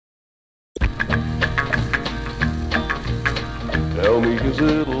is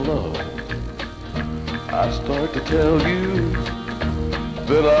it love? I start to tell you,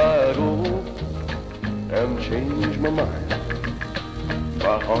 then I go and change my mind.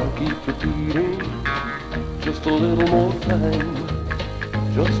 My heart keeps repeating, just a little more time,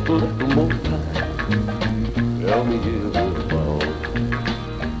 just a little more time. Tell me, is it love?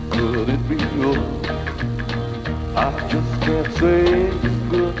 Could it be love? I just can't say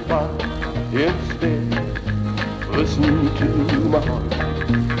goodbye. Instead, listen to my heart.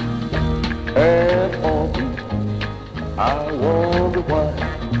 And often I wonder why.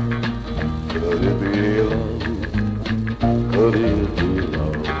 Could it be love? Could it be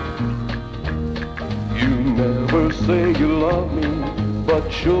love? You never say you love me, but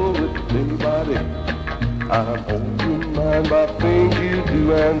show it day by day. I'm on your mind by things you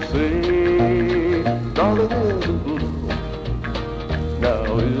do and say. Darling, is it love?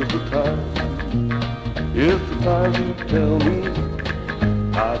 Now is the time. It's the time to tell me.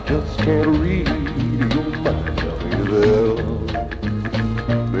 I just can't read your mind. Tell me, is it love?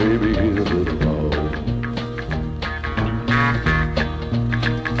 Baby, is it love?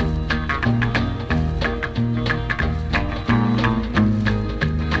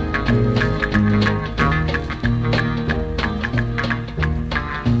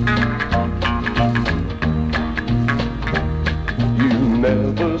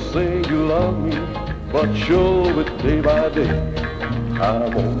 Never say you love me, but show it day by day.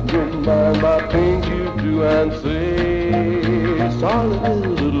 I'm on your mind by things you do and say. Solid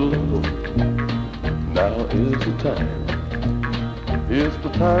little love, now is the time. It's the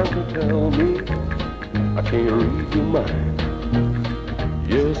time to tell me I can't read your mind.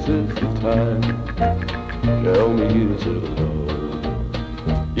 Yes, it's the time. Tell me, is it love?